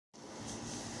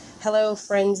Hello,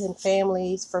 friends and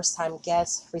families, first-time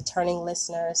guests, returning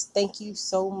listeners. Thank you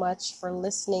so much for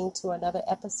listening to another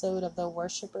episode of the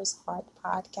Worshipper's Heart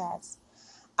podcast.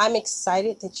 I'm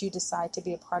excited that you decide to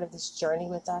be a part of this journey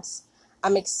with us.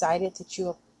 I'm excited that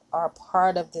you are a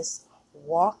part of this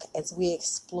walk as we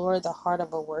explore the heart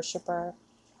of a worshiper.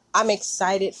 I'm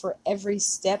excited for every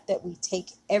step that we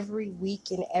take every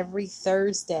week and every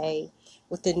Thursday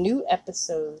with the new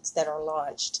episodes that are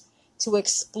launched to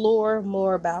explore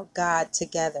more about God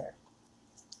together.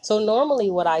 So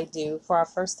normally what I do for our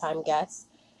first time guests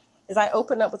is I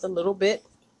open up with a little bit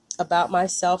about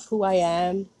myself, who I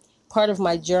am, part of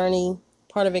my journey,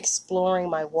 part of exploring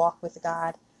my walk with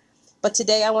God. But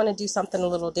today I want to do something a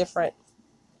little different.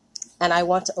 And I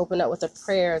want to open up with a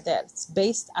prayer that's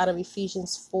based out of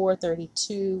Ephesians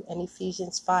 4:32 and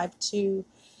Ephesians 5:2.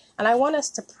 And I want us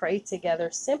to pray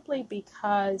together simply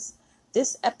because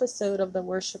this episode of the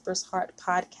Worshipper's Heart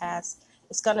podcast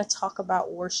is going to talk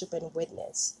about worship and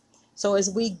witness. So as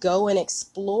we go and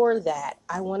explore that,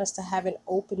 I want us to have an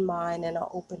open mind and an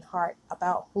open heart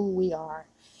about who we are,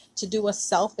 to do a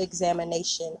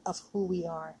self-examination of who we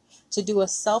are, to do a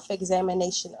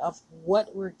self-examination of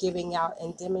what we're giving out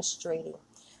and demonstrating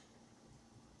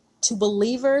to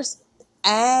believers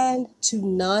and to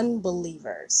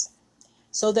non-believers,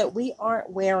 so that we aren't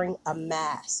wearing a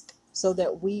mask, so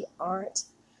that we aren't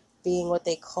being what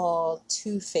they call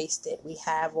two-faced. We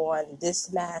have on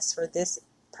this mask for this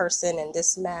person and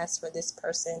this mask for this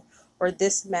person, or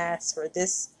this mask for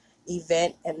this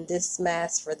event and this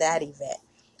mask for that event.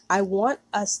 I want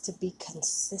us to be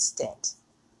consistent.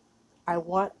 I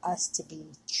want us to be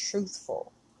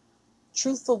truthful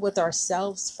with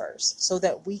ourselves first, so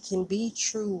that we can be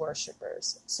true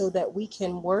worshipers, so that we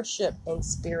can worship in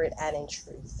spirit and in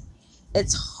truth.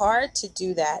 It's hard to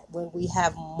do that when we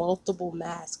have multiple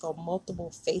masks or multiple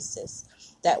faces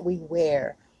that we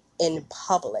wear in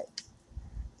public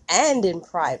and in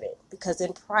private, because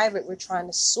in private we're trying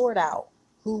to sort out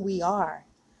who we are.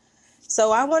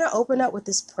 So I want to open up with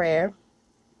this prayer.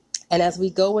 And as we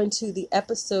go into the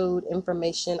episode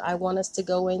information, I want us to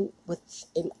go in with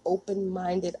an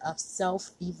open-minded of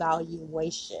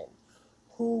self-evaluation.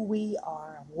 Who we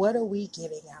are, what are we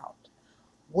giving out?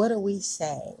 What are we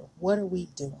saying? What are we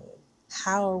doing?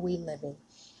 How are we living?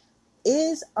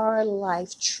 Is our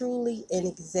life truly an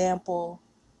example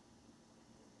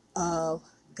of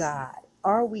God?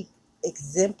 Are we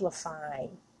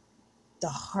exemplifying the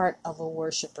heart of a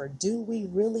worshiper? Do we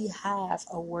really have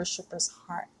a worshiper's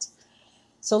heart?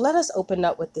 So let us open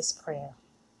up with this prayer.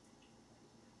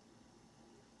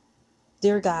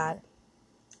 Dear God,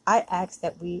 I ask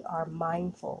that we are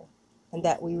mindful and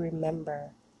that we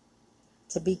remember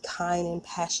to be kind and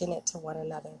passionate to one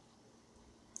another,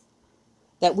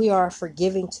 that we are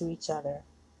forgiving to each other,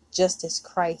 just as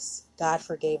Christ, God,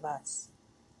 forgave us.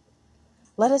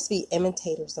 Let us be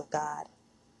imitators of God,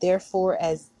 therefore,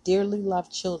 as dearly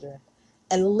loved children,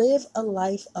 and live a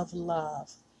life of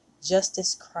love, just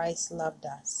as Christ loved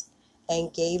us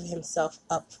and gave himself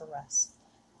up for us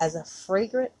as a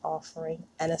fragrant offering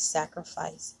and a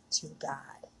sacrifice to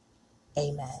God.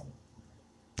 Amen.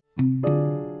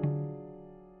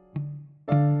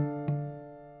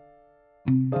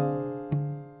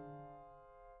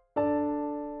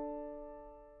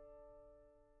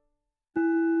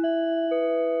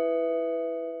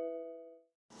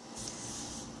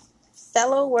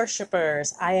 Fellow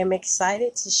worshipers, I am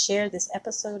excited to share this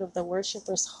episode of the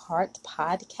Worshipper's Heart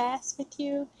podcast with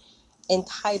you,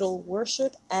 entitled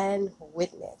Worship and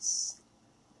Witness.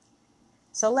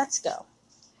 So let's go.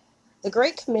 The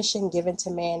Great Commission given to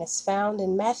man is found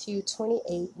in Matthew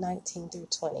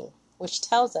 28:19-20, which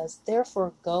tells us,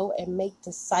 therefore go and make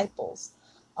disciples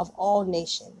of all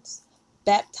nations,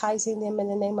 baptizing them in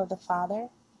the name of the Father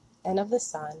and of the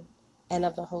Son and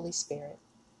of the Holy Spirit,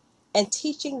 and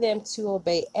teaching them to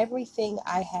obey everything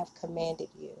I have commanded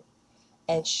you.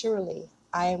 And surely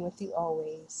I am with you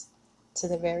always, to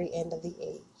the very end of the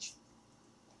age.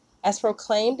 As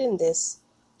proclaimed in this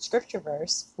scripture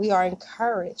verse, we are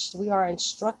encouraged, we are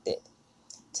instructed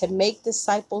to make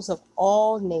disciples of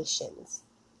all nations.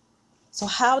 So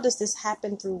how does this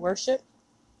happen? Through worship?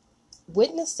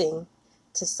 Witnessing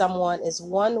to someone is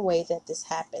one way that this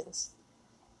happens.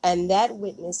 And that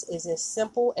witness is as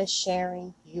simple as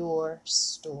sharing your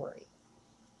story.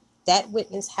 That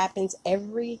witness happens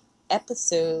every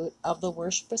episode of the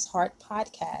Worshipper's Heart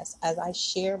podcast as I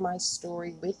share my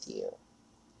story with you.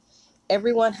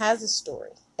 Everyone has a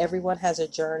story. Everyone has a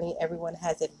journey. Everyone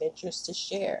has adventures to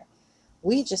share.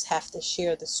 We just have to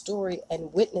share the story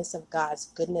and witness of God's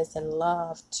goodness and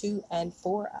love to and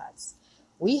for us.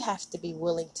 We have to be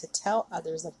willing to tell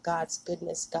others of God's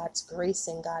goodness, God's grace,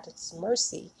 and God's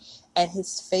mercy, and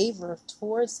his favor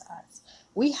towards us.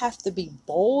 We have to be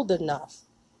bold enough,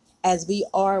 as we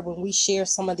are when we share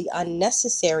some of the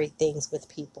unnecessary things with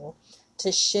people,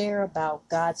 to share about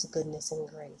God's goodness and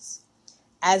grace.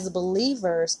 As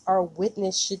believers, our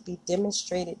witness should be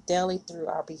demonstrated daily through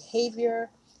our behavior,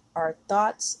 our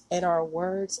thoughts, and our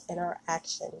words and our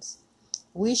actions.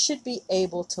 We should be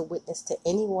able to witness to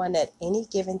anyone at any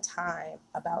given time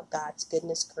about God's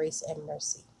goodness, grace, and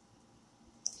mercy.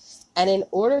 And in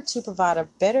order to provide a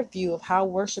better view of how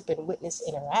worship and witness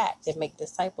interact and make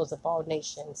disciples of all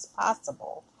nations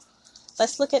possible,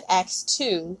 let's look at Acts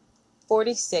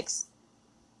 2:46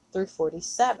 through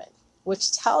 47,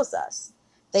 which tells us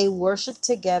they worshiped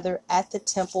together at the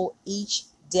temple each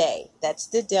day. That's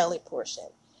the daily portion.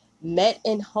 Met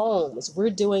in homes,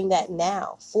 we're doing that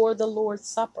now, for the Lord's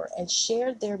Supper, and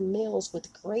shared their meals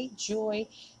with great joy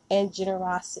and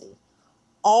generosity,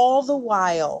 all the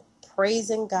while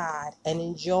praising God and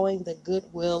enjoying the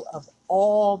goodwill of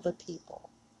all the people.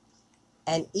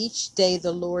 And each day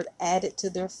the Lord added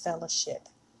to their fellowship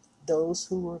those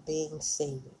who were being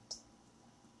saved.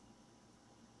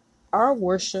 Our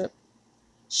worship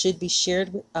should be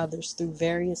shared with others through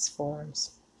various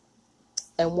forms.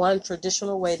 And one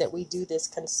traditional way that we do this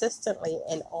consistently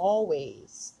and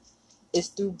always is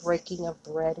through breaking of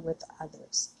bread with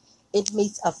others. It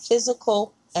meets a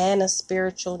physical and a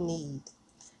spiritual need.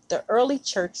 The early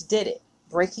church did it.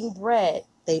 Breaking bread,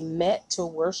 they met to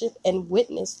worship and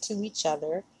witness to each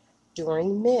other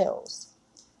during meals.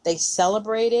 They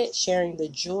celebrated sharing the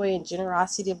joy and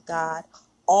generosity of God,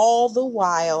 all the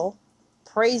while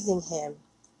praising him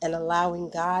and allowing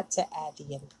God to add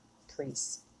the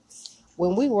increase.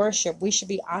 When we worship, we should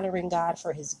be honoring God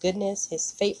for his goodness,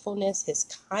 his faithfulness, his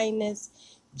kindness,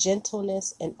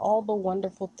 gentleness, and all the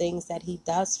wonderful things that he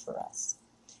does for us.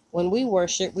 When we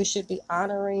worship, we should be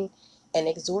honoring and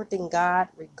exhorting God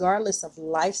regardless of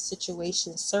life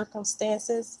situations,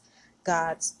 circumstances,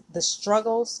 the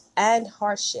struggles and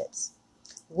hardships.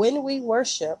 When we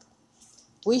worship,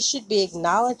 we should be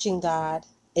acknowledging God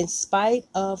in spite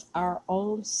of our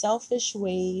own selfish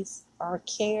ways, our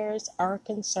cares, our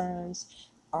concerns,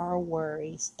 our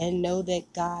worries, and know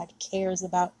that God cares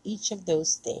about each of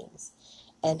those things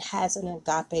and has an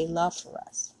agape love for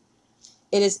us.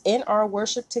 It is in our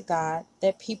worship to God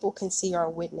that people can see our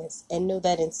witness and know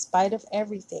that in spite of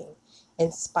everything,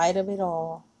 in spite of it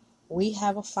all, we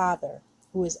have a Father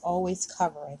who is always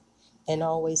covering and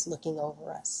always looking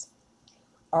over us.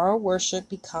 Our worship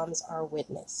becomes our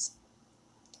witness.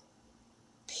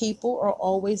 People are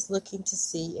always looking to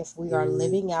see if we are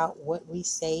living out what we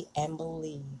say and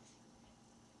believe.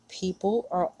 People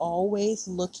are always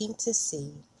looking to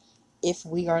see if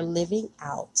we are living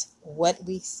out what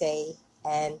we say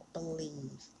and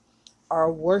believe.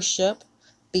 Our worship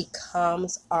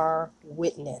becomes our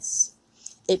witness.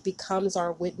 It becomes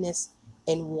our witness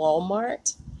in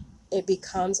Walmart. It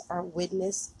becomes our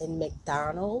witness in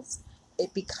McDonald's.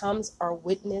 It becomes our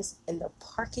witness in the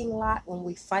parking lot when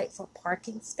we fight for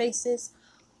parking spaces.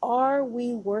 Are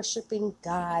we worshiping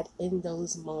God in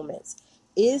those moments?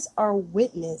 Is our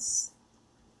witness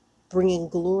bringing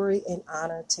glory and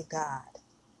honor to God?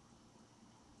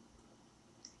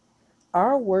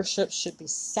 Our worship should be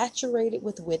saturated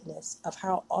with witness of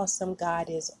how awesome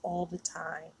God is all the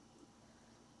time.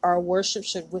 Our worship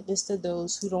should witness to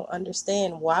those who don't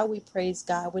understand why we praise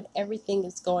God when everything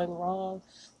is going wrong,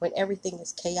 when everything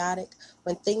is chaotic,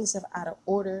 when things are out of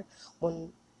order,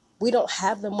 when we don't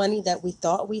have the money that we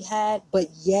thought we had, but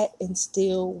yet and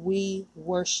still we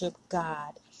worship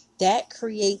God. That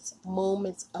creates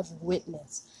moments of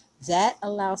witness. That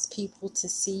allows people to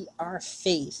see our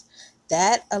faith.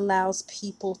 That allows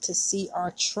people to see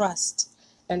our trust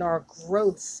and our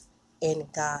growth in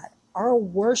God. Our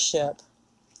worship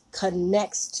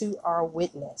connects to our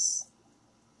witness.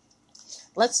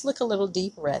 Let's look a little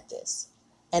deeper at this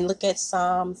and look at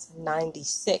Psalms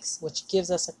 96, which gives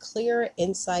us a clearer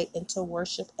insight into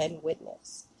worship and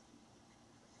witness.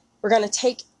 We're going to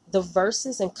take the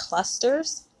verses in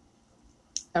clusters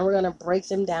and we're going to break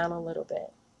them down a little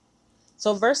bit.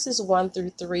 So verses 1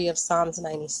 through 3 of Psalms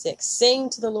 96. Sing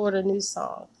to the Lord a new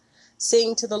song.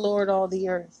 Sing to the Lord all the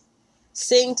earth.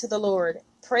 Sing to the Lord.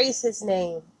 Praise his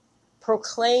name.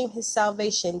 Proclaim his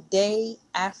salvation day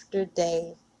after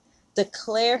day.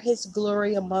 Declare his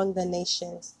glory among the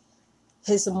nations,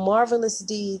 his marvelous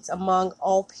deeds among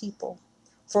all people.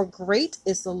 For great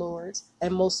is the Lord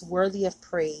and most worthy of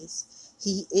praise.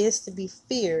 He is to be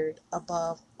feared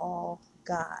above all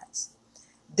gods.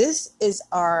 This is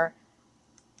our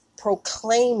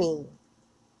proclaiming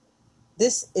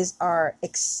This is our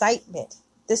excitement.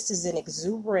 This is an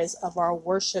exuberance of our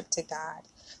worship to God.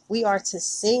 We are to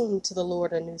sing to the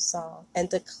Lord a new song and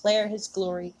declare his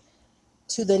glory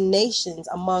to the nations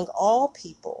among all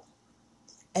people,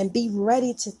 and be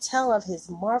ready to tell of his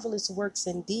marvelous works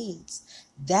and deeds.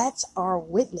 That's our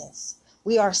witness.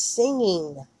 We are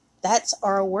singing. That's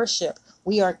our worship.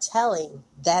 We are telling.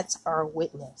 That's our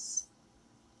witness.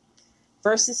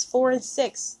 Verses 4 and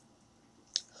 6.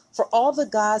 For all the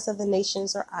gods of the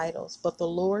nations are idols, but the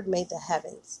Lord made the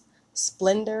heavens.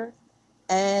 Splendor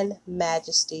and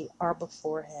majesty are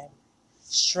before him.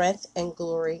 Strength and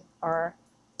glory are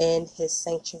in his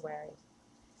sanctuary.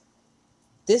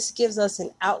 This gives us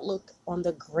an outlook on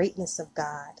the greatness of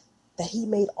God, that he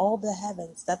made all the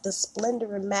heavens, that the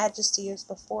splendor and majesty is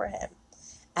before him,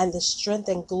 and the strength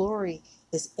and glory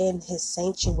is in his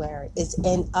sanctuary, is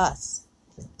in us.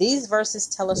 These verses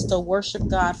tell us to worship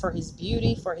God for his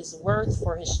beauty, for his worth,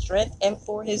 for his strength, and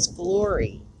for his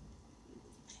glory.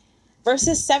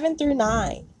 Verses 7 through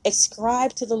 9.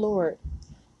 Ascribe to the Lord,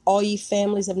 all ye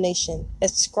families of nation.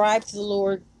 Ascribe to the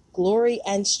Lord glory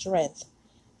and strength.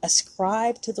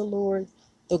 Ascribe to the Lord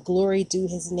the glory due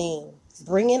his name.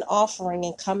 Bring an offering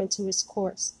and come into his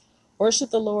courts. Worship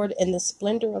the Lord in the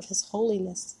splendor of his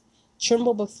holiness.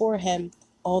 Tremble before him,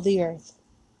 all the earth.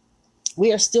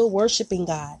 We are still worshiping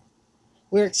God.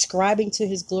 We're ascribing to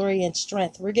his glory and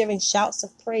strength. We're giving shouts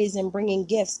of praise and bringing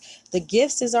gifts. The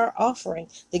gifts is our offering.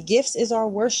 The gifts is our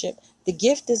worship. The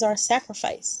gift is our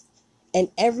sacrifice. And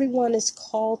everyone is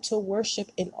called to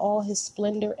worship in all his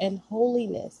splendor and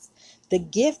holiness. The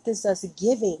gift is us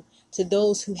giving to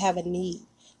those who have a need.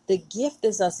 The gift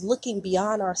is us looking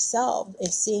beyond ourselves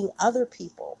and seeing other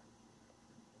people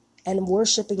and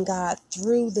worshiping God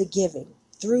through the giving,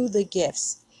 through the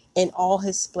gifts in all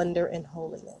his splendor and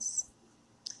holiness.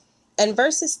 And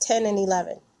verses 10 and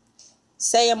 11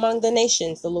 say, among the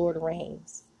nations the Lord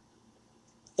reigns.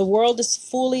 The world is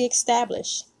fully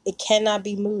established. It cannot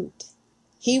be moved.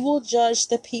 He will judge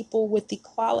the people with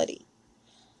equality.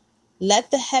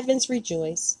 Let the heavens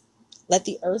rejoice. Let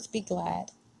the earth be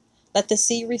glad. Let the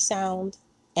sea resound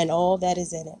and all that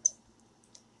is in it.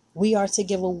 We are to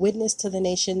give a witness to the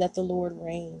nation that the Lord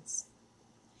reigns,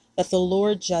 that the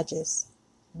Lord judges.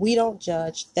 We don't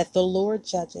judge, that the Lord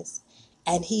judges,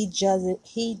 and he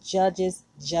judges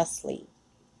justly.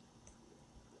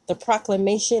 The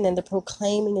proclamation and the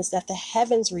proclaiming is that the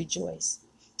heavens rejoice.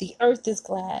 The earth is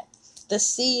glad. The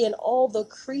sea and all the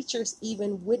creatures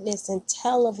even witness and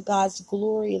tell of God's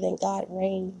glory, that God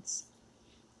reigns.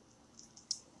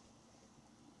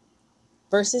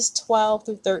 Verses 12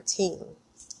 through 13.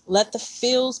 Let the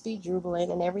fields be jubilant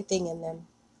and everything in them.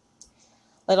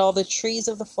 Let all the trees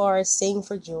of the forest sing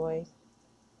for joy.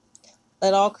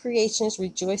 Let all creations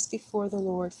rejoice before the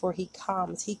Lord, for he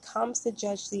comes. He comes to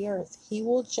judge the earth. He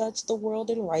will judge the world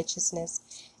in righteousness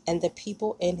and the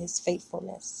people in his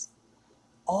faithfulness.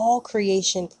 All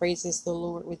creation praises the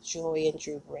Lord with joy and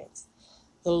jubilance.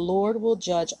 The Lord will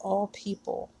judge all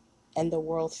people and the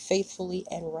world faithfully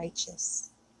and righteous.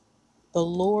 The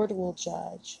Lord will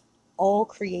judge. All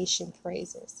creation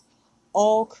praises.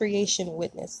 All creation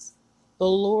witness. The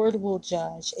Lord will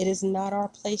judge. It is not our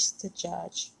place to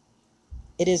judge.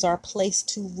 It is our place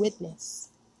to witness.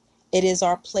 It is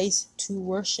our place to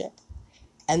worship.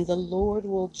 And the Lord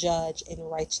will judge in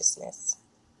righteousness.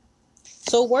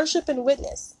 So worship and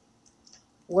witness.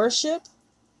 Worship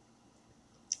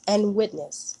and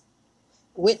witness.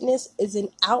 Witness is an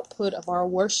output of our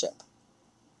worship.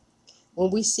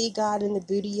 When we see God in the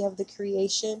beauty of the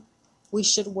creation, we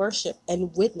should worship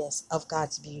and witness of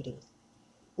God's beauty.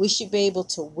 We should be able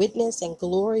to witness and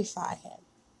glorify him.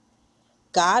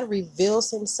 God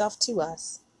reveals himself to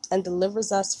us and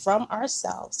delivers us from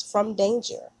ourselves, from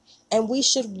danger, and we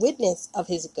should witness of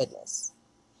his goodness.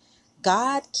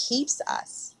 God keeps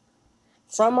us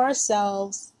from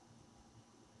ourselves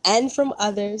and from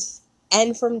others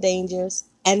and from dangers,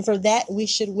 and for that we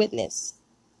should witness.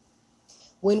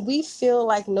 When we feel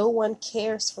like no one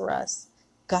cares for us,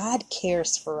 God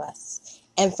cares for us,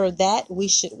 and for that we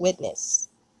should witness.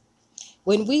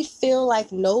 When we feel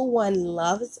like no one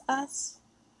loves us,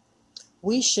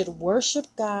 we should worship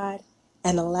God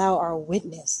and allow our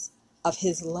witness of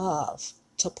his love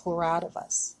to pour out of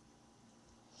us.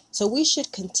 So we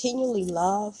should continually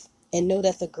love and know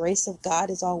that the grace of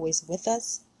God is always with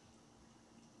us,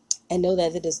 and know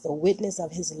that it is the witness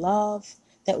of his love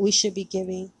that we should be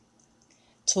giving.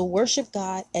 To worship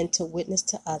God and to witness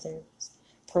to others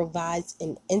provides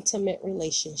an intimate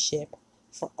relationship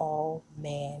for all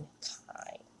mankind.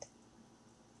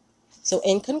 So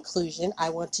in conclusion, I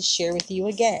want to share with you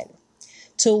again.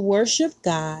 To worship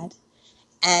God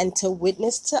and to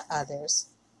witness to others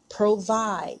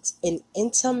provides an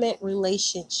intimate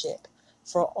relationship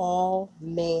for all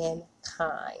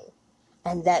mankind.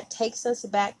 And that takes us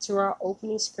back to our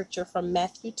opening scripture from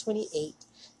Matthew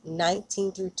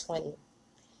 28:19 through 20.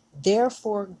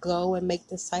 Therefore, go and make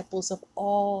disciples of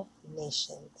all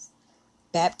nations,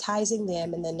 baptizing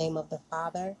them in the name of the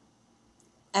Father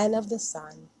and of the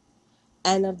Son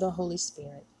and of the Holy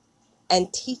Spirit,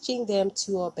 and teaching them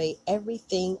to obey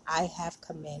everything I have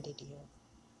commanded you.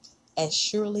 And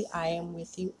surely I am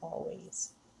with you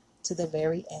always, to the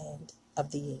very end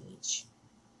of the age.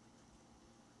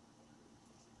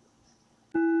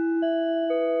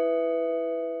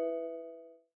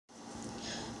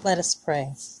 Let us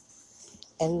pray.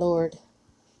 And Lord,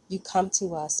 you come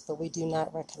to us, but we do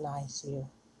not recognize you.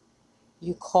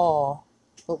 You call,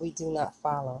 but we do not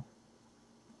follow.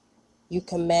 You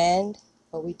command,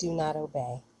 but we do not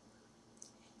obey.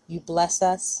 You bless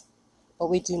us, but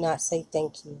we do not say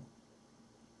thank you.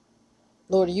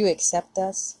 Lord, you accept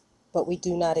us, but we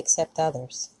do not accept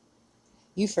others.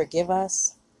 You forgive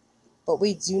us, but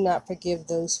we do not forgive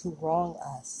those who wrong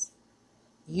us.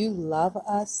 You love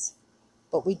us,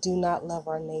 but we do not love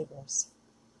our neighbors.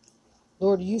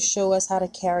 Lord, you show us how to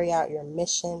carry out your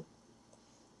mission,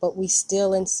 but we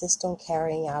still insist on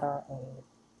carrying out our own.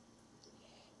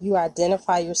 You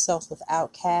identify yourself with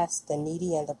outcasts, the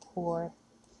needy, and the poor,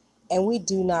 and we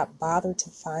do not bother to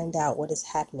find out what is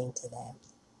happening to them.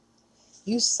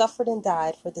 You suffered and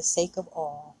died for the sake of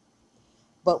all,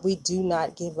 but we do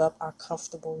not give up our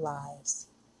comfortable lives.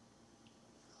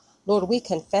 Lord, we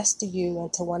confess to you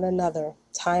and to one another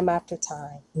time after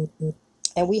time,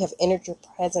 and we have entered your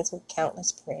presence with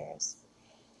countless prayers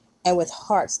and with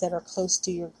hearts that are close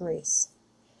to your grace.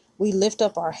 We lift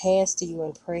up our hands to you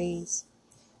in praise,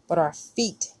 but our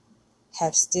feet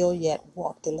have still yet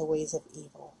walked in the ways of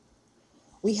evil.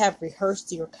 We have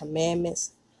rehearsed your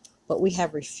commandments, but we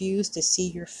have refused to see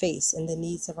your face in the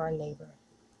needs of our neighbor.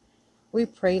 We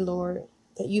pray, Lord,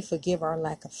 that you forgive our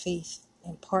lack of faith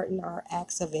and pardon our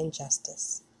acts of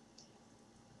injustice.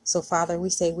 So, Father, we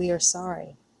say we are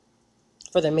sorry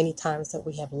for the many times that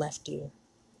we have left you.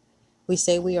 We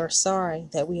say we are sorry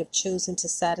that we have chosen to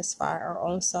satisfy our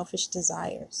own selfish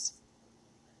desires.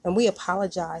 And we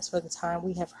apologize for the time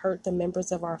we have hurt the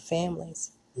members of our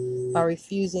families by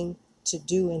refusing to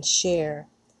do and share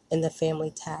in the family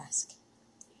task.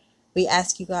 We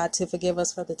ask you, God, to forgive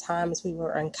us for the times we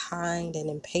were unkind and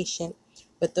impatient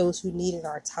with those who needed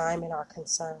our time and our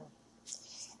concern,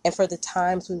 and for the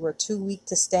times we were too weak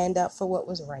to stand up for what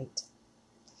was right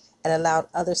and allowed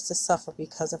others to suffer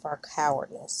because of our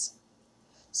cowardice.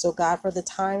 So, God, for the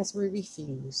times we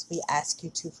refuse, we ask you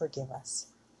to forgive us.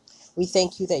 We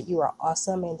thank you that you are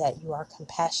awesome and that you are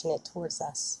compassionate towards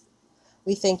us.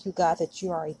 We thank you, God, that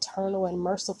you are eternal and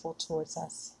merciful towards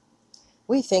us.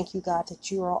 We thank you, God, that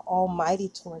you are almighty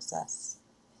towards us.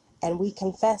 And we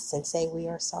confess and say we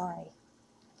are sorry.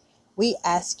 We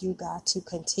ask you, God, to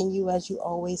continue as you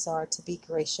always are to be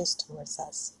gracious towards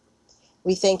us.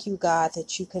 We thank you, God,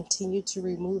 that you continue to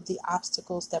remove the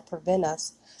obstacles that prevent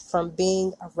us from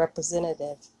being a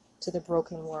representative to the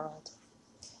broken world.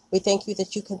 We thank you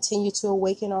that you continue to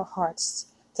awaken our hearts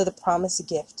to the promised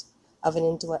gift of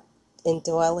an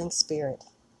indwelling spirit.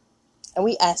 And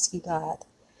we ask you, God,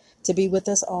 to be with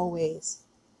us always.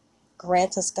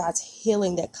 Grant us God's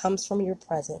healing that comes from your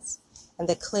presence and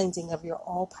the cleansing of your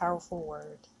all-powerful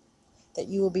word. That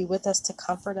you will be with us to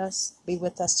comfort us, be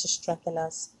with us to strengthen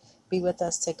us, be with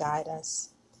us to guide us,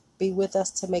 be with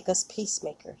us to make us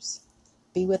peacemakers,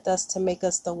 be with us to make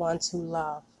us the ones who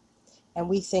love. And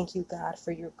we thank you, God,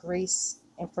 for your grace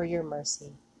and for your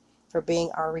mercy, for being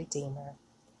our Redeemer,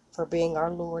 for being our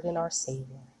Lord and our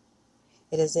Savior.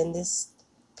 It is in this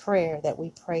prayer that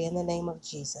we pray in the name of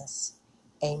Jesus.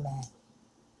 Amen.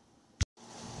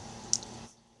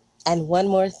 And one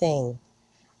more thing.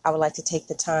 I would like to take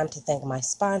the time to thank my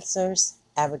sponsors,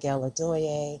 Abigail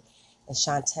Adoye and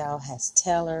Chantel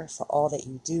Hess-Taylor, for all that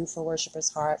you do for Worshipers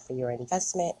Heart, for your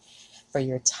investment, for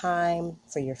your time,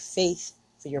 for your faith,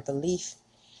 for your belief.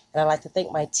 And I'd like to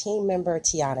thank my team member,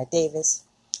 Tiana Davis.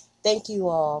 Thank you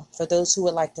all. For those who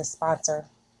would like to sponsor,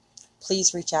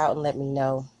 please reach out and let me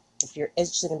know. If you're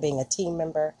interested in being a team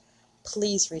member,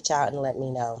 please reach out and let me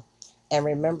know. And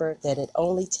remember that it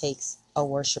only takes a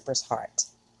worshiper's heart.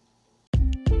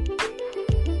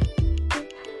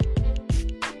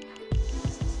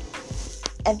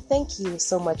 And thank you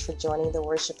so much for joining the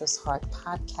Worshipers Heart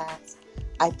podcast.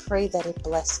 I pray that it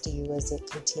blessed you as it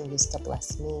continues to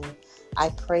bless me. I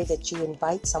pray that you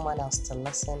invite someone else to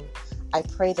listen. I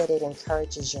pray that it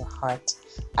encourages your heart.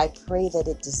 I pray that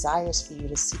it desires for you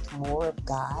to seek more of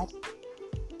God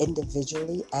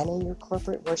individually and in your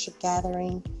corporate worship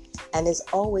gathering. And as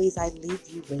always, I leave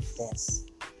you with this.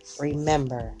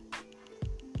 Remember,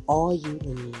 all you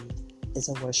need is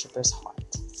a worshiper's heart.